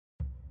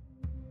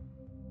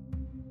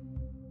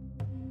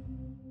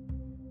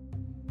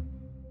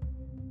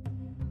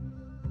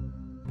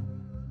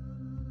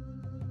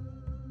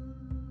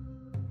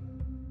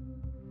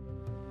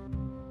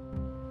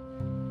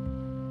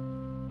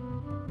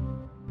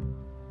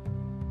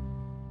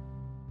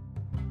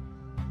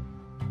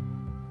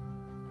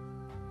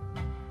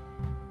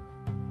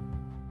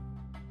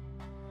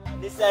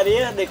This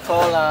area they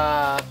call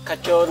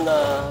Kachon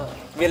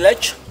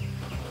village,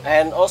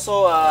 and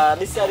also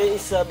this area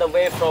is the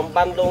way from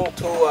Bandung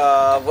to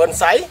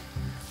Vonsai,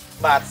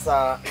 but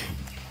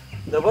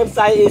the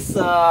Vonsai is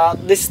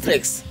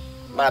districts,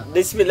 but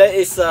this village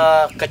is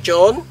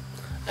Kachon,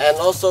 and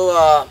also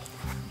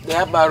they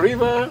have a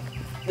river.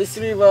 This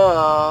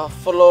river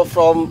follow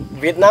from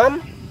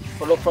Vietnam,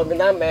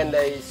 and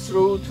they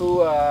through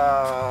to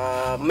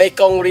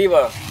Mekong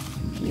River.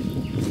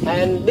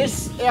 And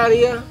this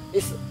area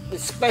is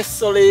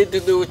especially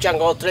to do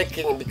jungle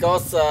trekking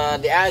because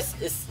the ice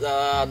is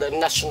the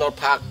national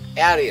park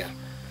area,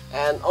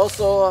 and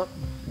also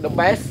the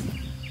best,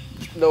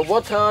 the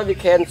water we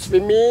can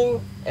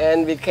swimming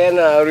and we can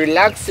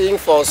relaxing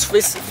for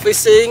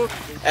fishing,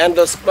 and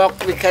the spot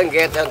we can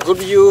get a good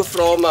view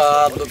from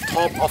the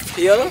top of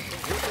hill.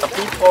 The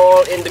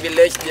people in the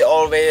village they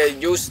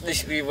always use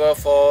this river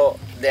for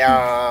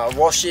their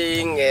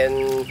washing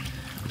and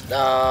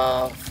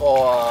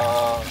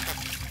for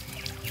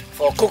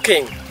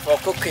cooking.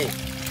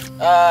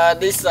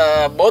 This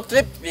boat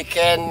trip we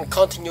can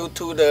continue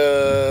to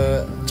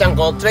the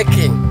jungle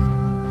trekking.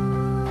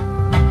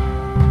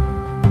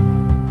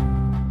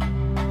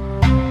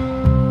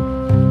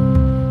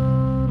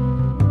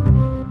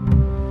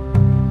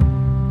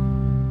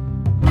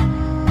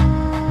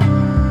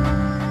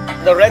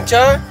 The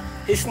ranger,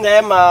 his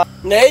name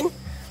Name.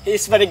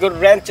 He's very good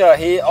ranger.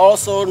 He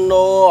also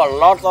know a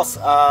lot of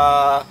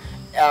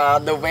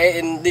the way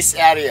in this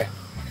area,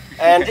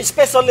 and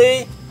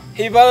especially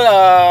he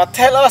will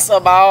tell us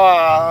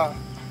about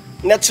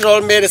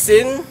natural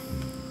medicine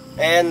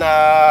and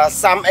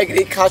some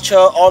agriculture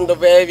on the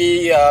way.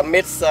 We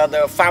meet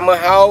the farmer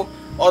house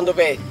on the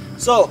way.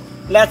 So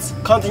let's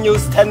continue.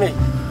 Tell me.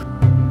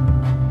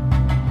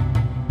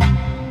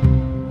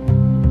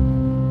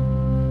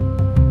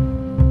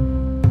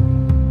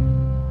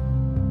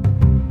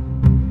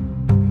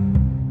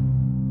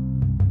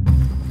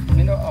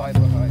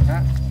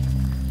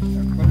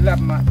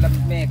 Làm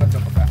mẹ con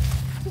chồng cả.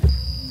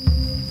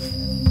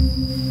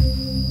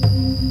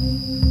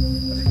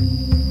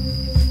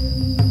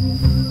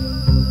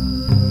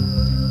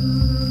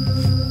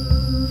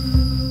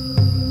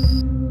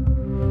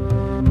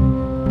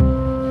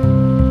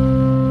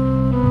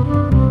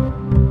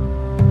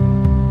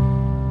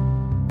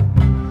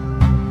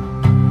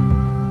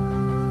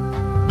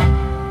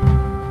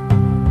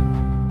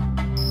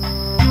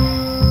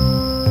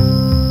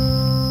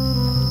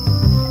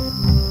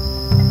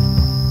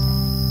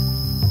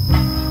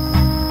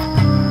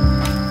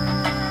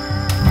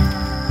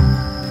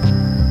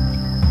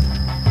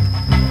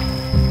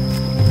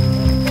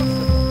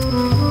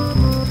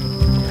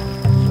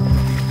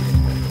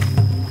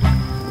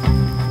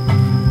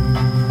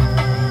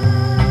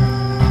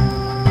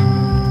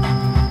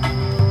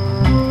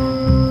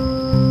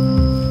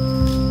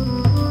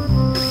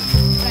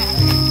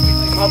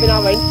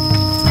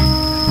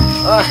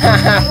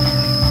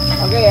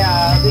 Okay,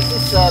 this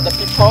is the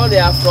people. They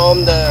are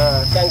from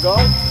the jungle.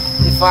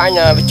 They find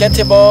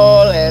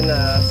vegetable and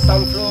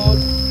some fruit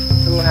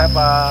to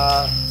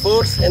have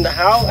food in the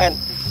house. And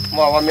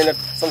more 1 minute,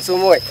 some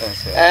sumui.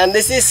 And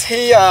this is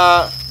he.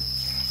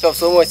 Chụp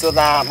sumui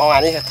sudah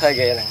bawah ni thay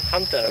cái này.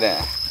 Hunter.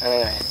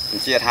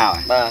 Chia thảo.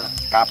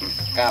 Cup.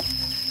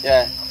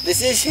 Yeah.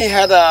 This is he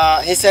had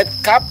he said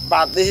cup,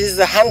 but this is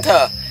the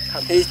hunter.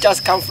 He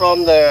just come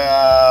from the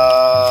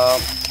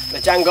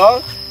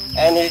jungle,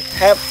 and he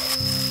have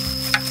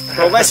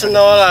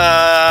professional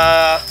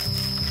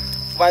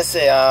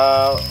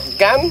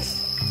guns.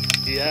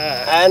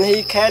 Yeah. And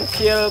he can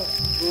kill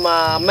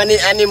many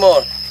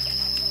animals.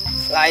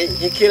 Like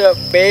he kill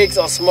pigs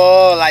or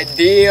small like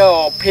deer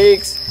or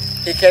pigs.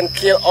 He can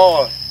kill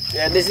all.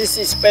 Yeah, this is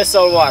his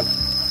special one.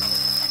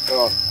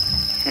 Oh.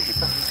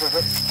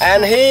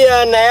 And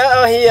here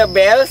now here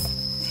bells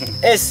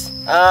is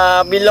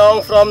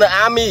belong from the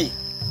army.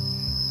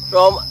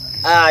 From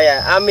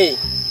army.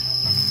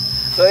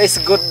 So it's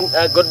good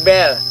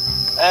bell.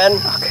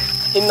 And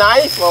he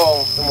nice.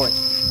 Oh,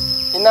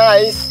 he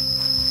nice.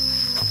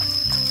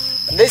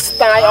 This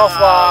style of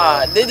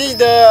this is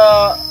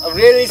the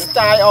really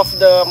style of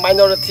the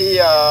minority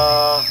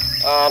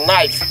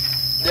knife.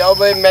 They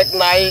always make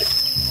knife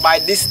by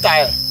this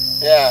style.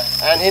 Yeah,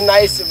 and he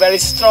knife is very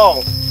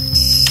strong.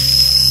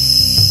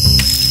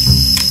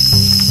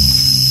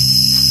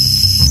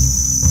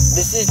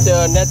 This is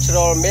the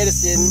natural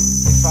medicine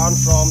we found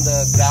from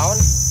the ground.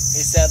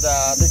 He said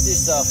this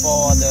is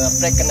for the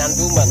pregnant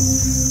woman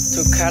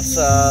to cut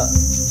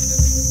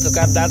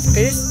that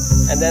piece,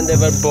 and then they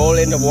will boil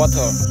in the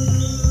water.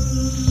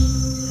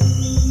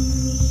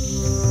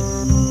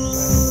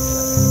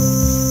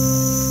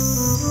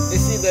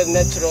 This is the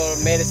natural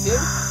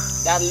medicine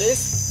that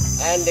lives,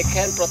 and they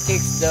can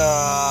protect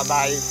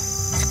by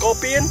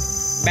scorpion,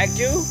 bite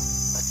you,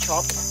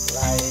 chop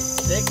like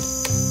stick,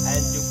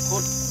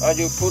 and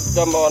you put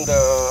them on the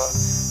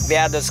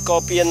where the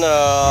scorpion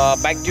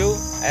bite you,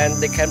 and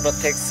they can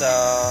protect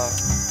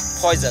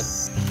poison.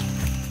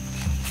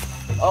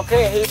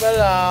 Okay, he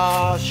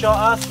will show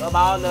us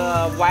about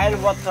the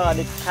wild water.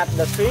 They cut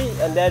the tree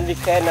and then we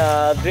can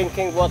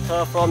drinking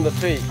water from the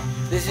tree.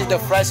 This is the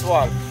fresh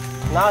one.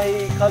 Now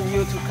he come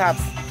you to cut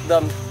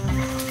them.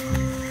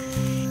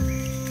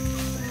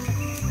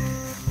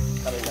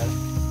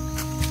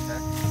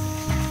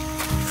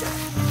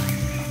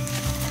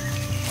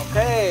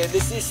 Okay,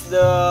 this is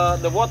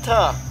the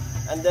water,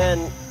 and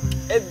then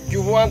if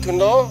you want to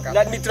know,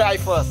 let me try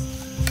first.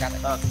 Cut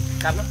it.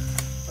 Cut it.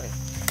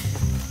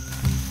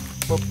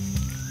 Pop,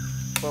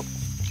 pop,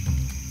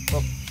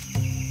 pop,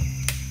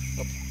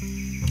 pop,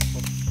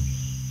 pop,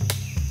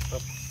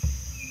 pop.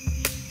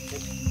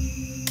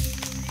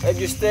 If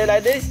you stay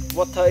like this,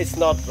 water is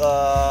not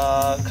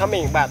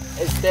coming, but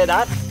instead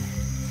that.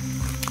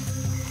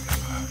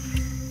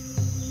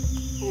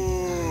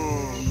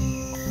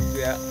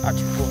 Yeah,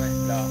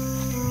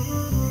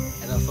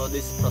 and also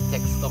this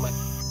protects stomach.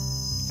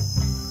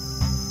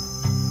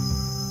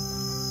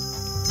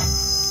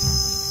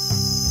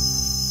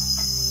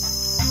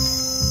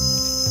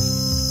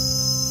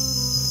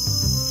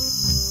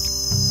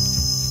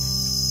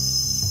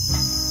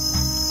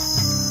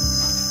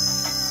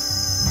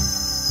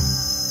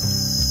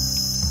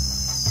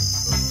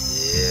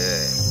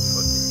 Yeah,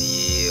 for the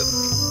leaf.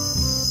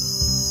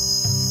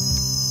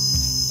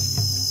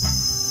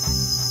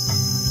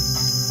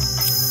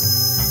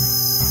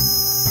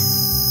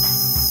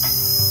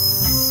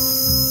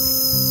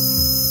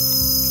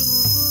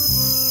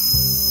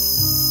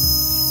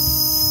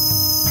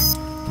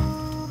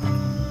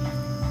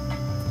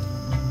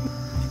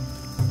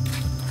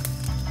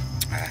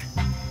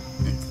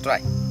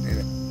 Try.